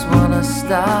just wanna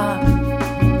stop.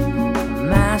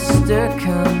 Master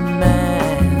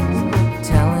commands,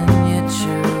 telling you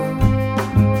true.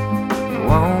 It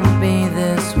won't be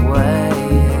this way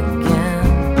again.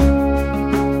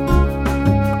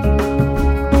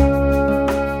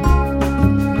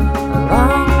 A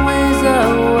long ways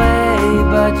away,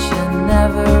 but you're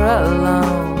never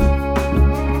alone.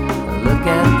 Look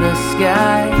at the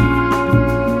sky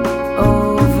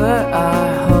over our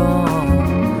home.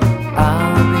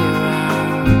 I'll be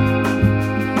around.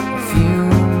 A few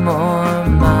more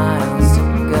miles to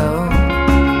go.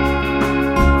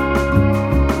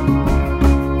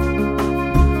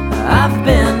 I've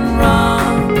been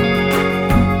wrong,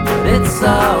 but it's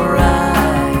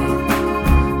alright.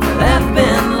 There've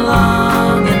been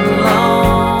long and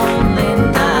lonely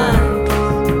nights.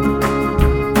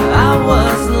 I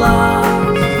was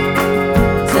lost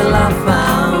till I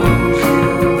found you.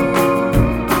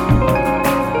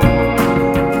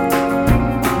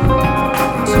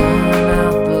 Turn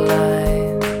out the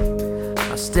light.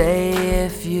 I'll stay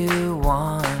if you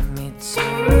want me to.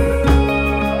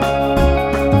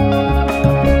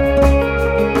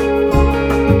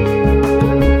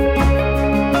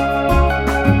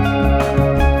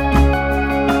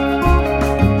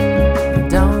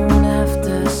 Don't have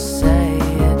to say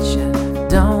it, you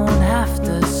don't have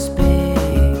to speak.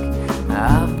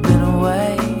 I've been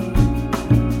away,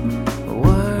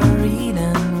 worried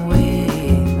and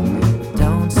weak.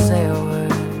 Don't say a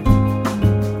word.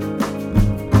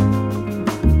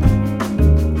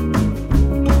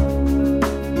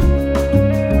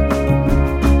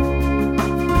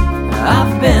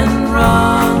 I've been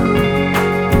wrong,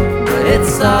 but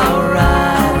it's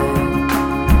alright.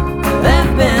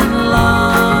 There've been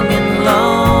long and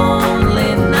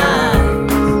lonely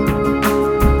nights.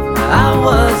 I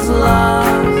was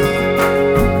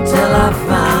lost till I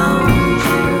found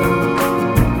you.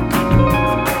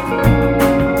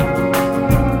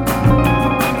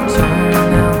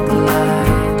 Turn out the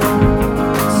light.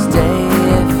 Stay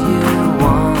if you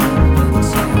want me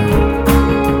to.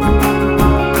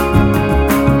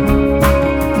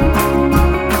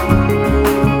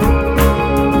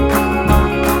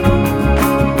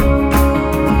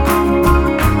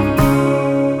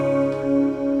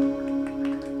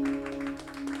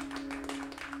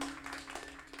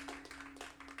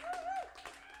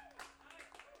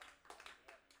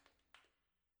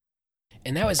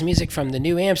 And that was music from the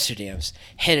New Amsterdams,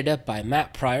 headed up by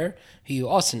Matt Pryor, who you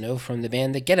also know from the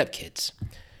band The Get Up Kids.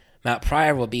 Matt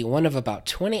Pryor will be one of about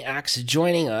 20 acts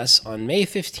joining us on May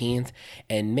 15th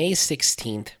and May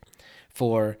 16th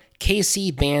for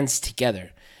KC Bands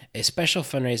Together, a special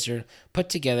fundraiser put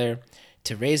together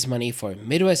to raise money for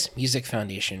Midwest Music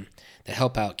Foundation to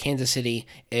help out Kansas City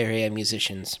area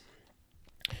musicians.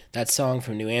 That song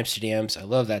from New Amsterdams, I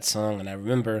love that song, and I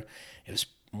remember it was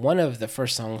one of the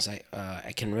first songs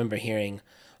I can remember hearing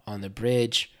on the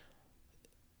bridge,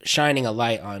 shining a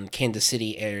light on Kansas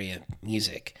City area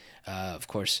music. Of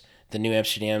course, the New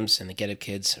Amsterdams and the Get Up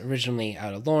Kids, originally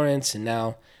out of Lawrence, and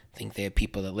now I think they have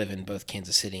people that live in both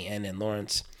Kansas City and in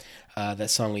Lawrence. That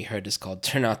song we heard is called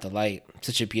Turn Out the Light.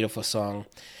 Such a beautiful song,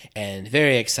 and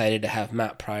very excited to have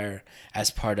Matt Pryor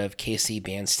as part of KC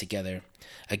Bands Together.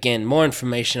 Again, more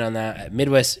information on that at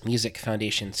Midwest Music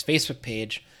Foundation's Facebook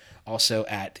page, also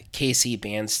at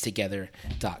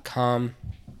kcbandstogether.com.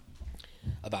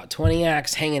 about 20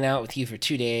 acts hanging out with you for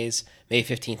 2 days, May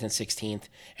 15th and 16th,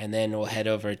 and then we'll head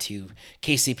over to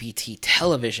KCPT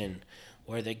Television,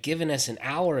 where they're giving us an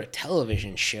hour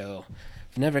television show.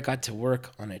 I've never got to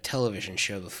work on a television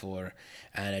show before,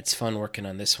 and it's fun working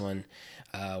on this one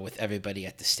with everybody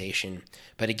at the station.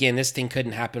 But again, this thing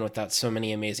couldn't happen without so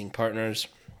many amazing partners.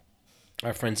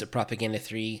 Our friends at Propaganda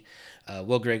 3,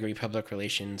 Will Gregory Public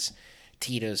Relations,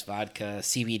 Tito's Vodka,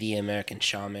 CBD American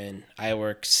Shaman,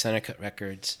 iWorks, Seneca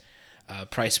Records,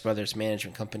 Price Brothers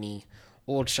Management Company,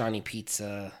 Old Shawnee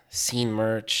Pizza, Scene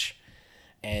Merch,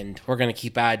 and we're going to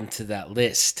keep adding to that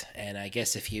list. And I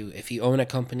guess if you own a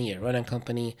company or run a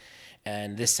company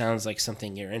and this sounds like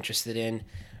something you're interested in,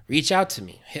 reach out to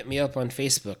me. Hit me up on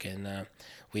Facebook, and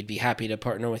we'd be happy to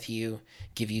partner with you,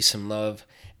 give you some love,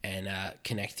 and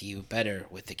connect you better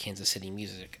with the Kansas City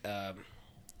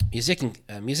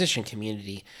musician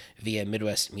community via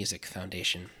Midwest Music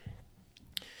Foundation.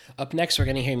 Up next, we're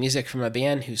going to hear music from a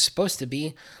band who's supposed to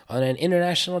be on an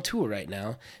international tour right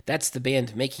now. That's the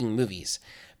band Making Movies.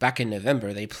 Back in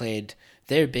November, they played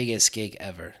their biggest gig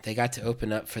ever. They got to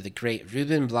open up for the great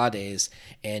Ruben Blades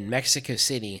in Mexico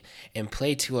City and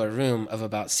play to a room of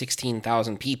about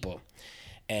 16,000 people.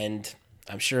 And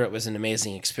I'm sure it was an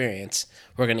amazing experience.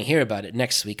 We're going to hear about it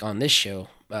next week on this show.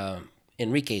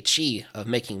 Enrique Chi of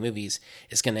Making Movies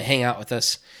is going to hang out with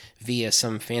us via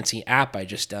some fancy app I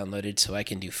just downloaded so I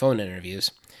can do phone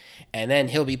interviews. And then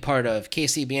he'll be part of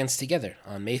KC Bands Together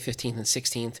on May 15th and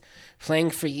 16th, playing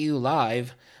for you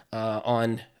live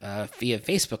on via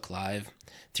Facebook Live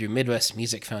through Midwest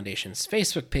Music Foundation's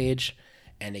Facebook page.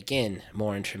 And again,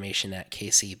 more information at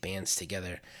KC Bands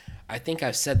Together. I think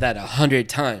I've said that 100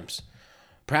 times.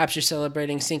 Perhaps you're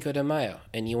celebrating Cinco de Mayo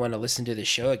and you want to listen to the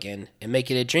show again and make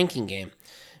it a drinking game.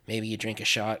 Maybe you drink a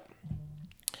shot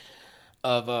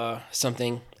of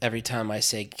something every time I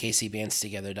say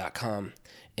kcbandstogether.com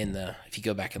if you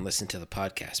go back and listen to the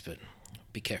podcast, but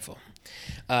be careful.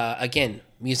 Again,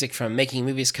 music from Making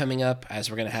Movies coming up, as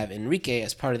we're going to have Enrique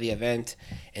as part of the event,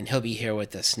 and he'll be here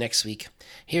with us next week.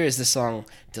 Here is the song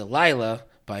Delilah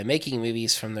by Making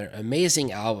Movies from their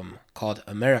amazing album called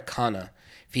Americana,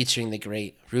 featuring the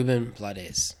great Ruben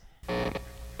Blades.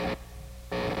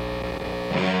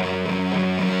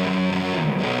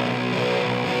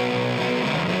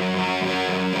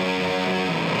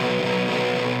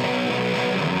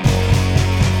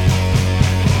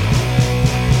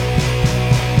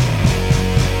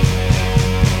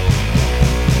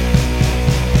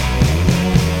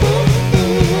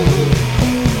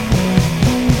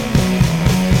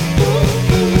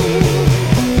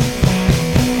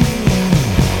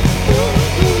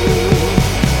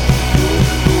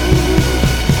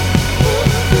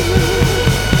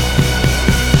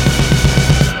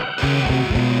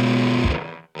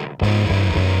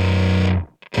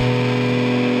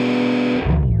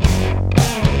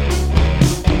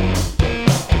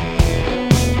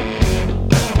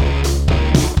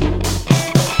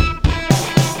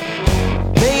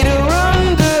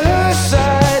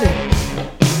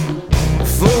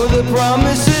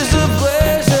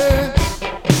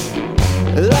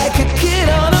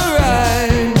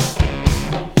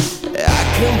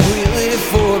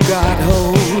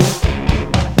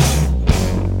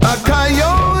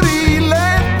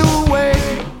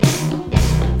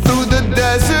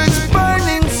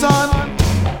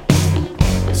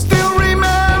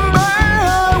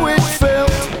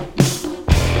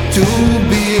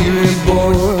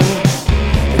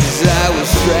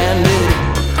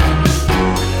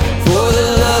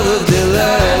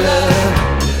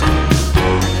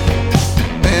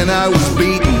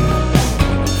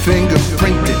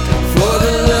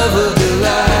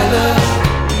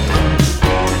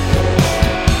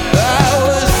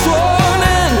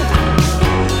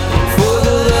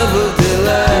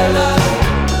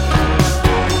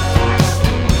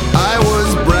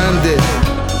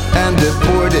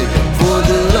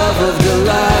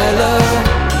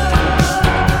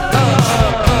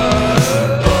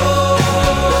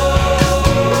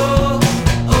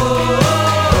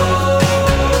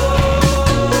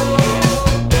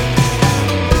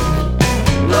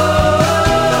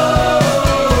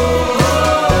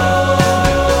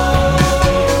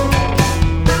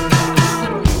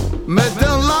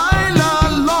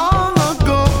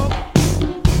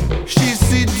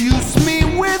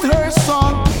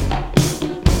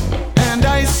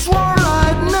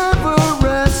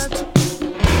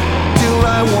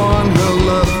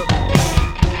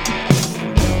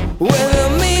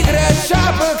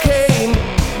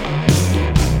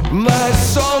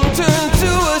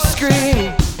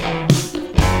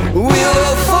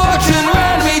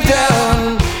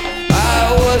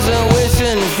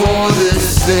 For this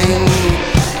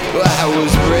I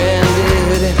was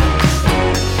branded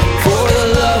for the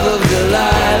love of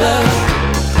Delilah.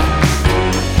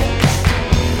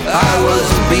 I was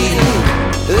beaten,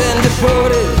 then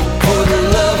deported for the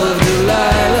love of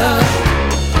Delilah.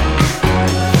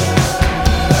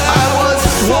 I was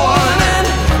sworn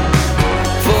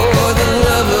for the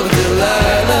love of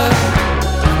Delilah.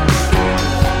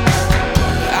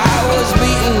 I was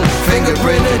beaten,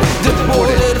 fingerprinted,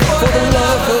 deported for the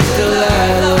love of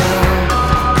Delilah.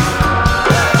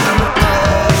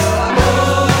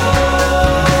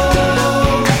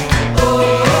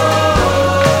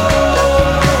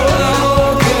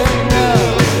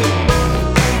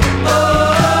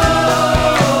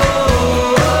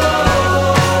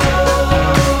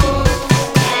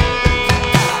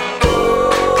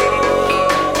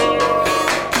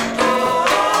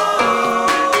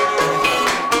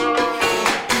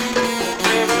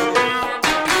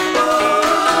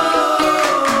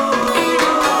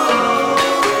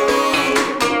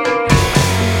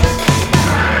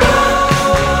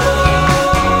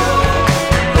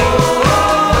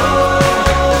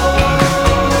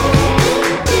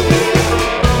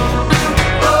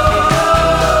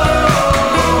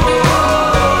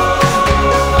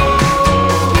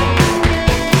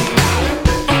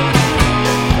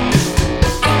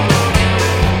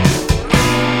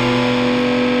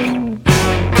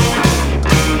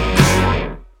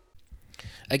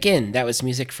 Again, that was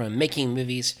music from Making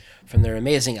Movies from their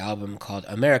amazing album called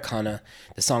Americana.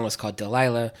 The song was called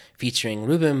Delilah, featuring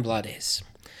Ruben Blades.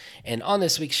 And on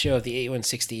this week's show of the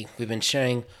 8160, we've been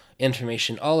sharing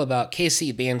information all about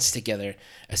KC Bands Together,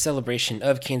 a celebration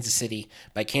of Kansas City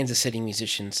by Kansas City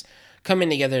musicians coming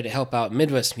together to help out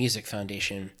Midwest Music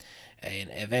Foundation, an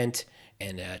event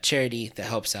and a charity that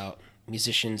helps out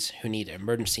musicians who need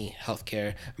emergency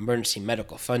healthcare, emergency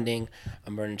medical funding,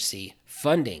 emergency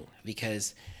funding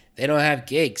because they don't have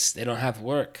gigs, they don't have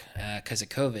work because of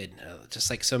COVID. Just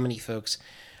like so many folks,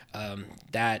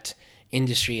 that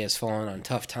industry has fallen on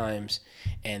tough times,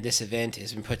 and this event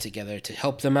has been put together to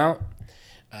help them out,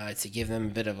 to give them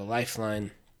a bit of a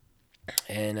lifeline,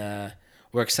 and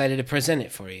we're excited to present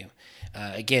it for you.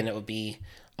 Again, it will be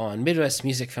on Midwest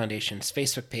Music Foundation's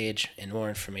Facebook page, and more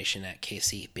information at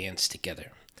KC Bands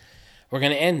Together. We're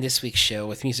going to end this week's show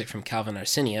with music from Calvin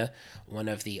Arsenia, one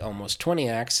of the almost 20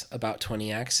 acts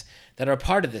that are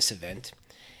part of this event,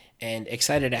 and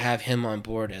excited to have him on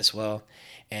board as well.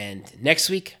 And next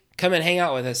week, come and hang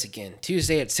out with us again.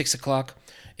 Tuesday at 6 o'clock,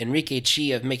 Enrique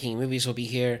Chi of Making Movies will be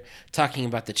here talking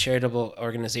about the charitable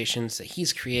organizations that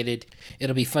he's created.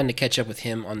 It'll be fun to catch up with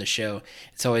him on the show.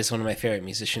 It's always one of my favorite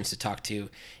musicians to talk to.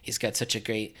 He's got such a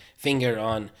great finger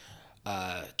on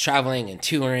traveling and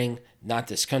touring, not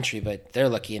this country, but they're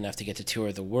lucky enough to get to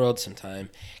tour the world sometime,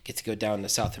 get to go down to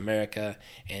South America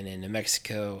and into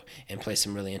Mexico and play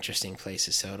some really interesting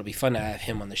places. So it'll be fun to have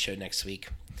him on the show next week.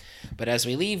 But as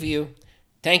we leave you,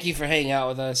 thank you for hanging out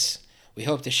with us. We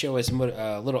hope the show is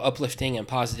a little uplifting and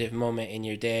positive moment in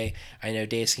your day. I know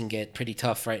days can get pretty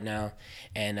tough right now.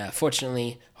 And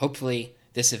fortunately, hopefully,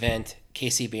 this event,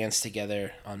 KC Bands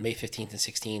Together on May 15th and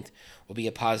 16th, will be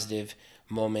a positive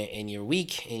moment in your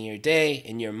week, in your day,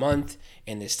 in your month,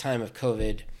 in this time of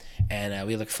COVID. And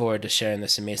we look forward to sharing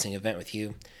this amazing event with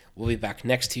you. We'll be back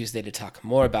next Tuesday to talk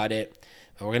more about it.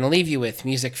 But we're going to leave you with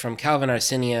music from Calvin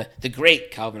Arsenia, the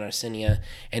great Calvin Arsenia,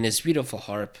 and his beautiful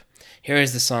harp. Here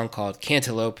is the song called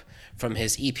Cantaloupe from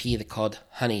his EP called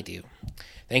Honeydew.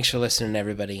 Thanks for listening,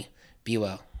 everybody. Be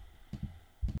well.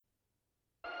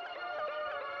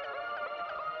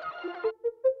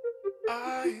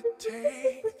 I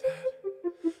take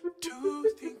that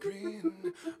toothy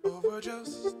grin over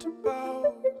just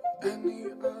about any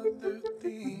other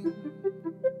thing.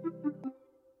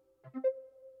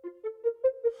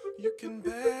 You can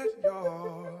bet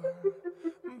your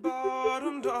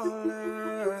bottom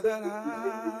dollar that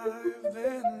I've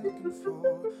been looking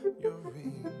for your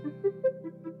ring.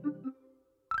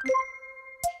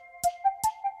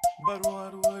 But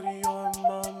what would your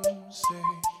mom say?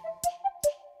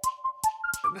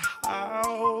 And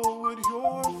how would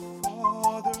your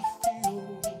father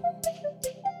feel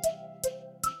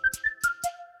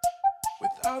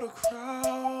without a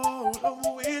crowd of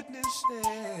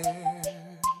witnesses?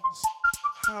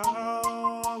 How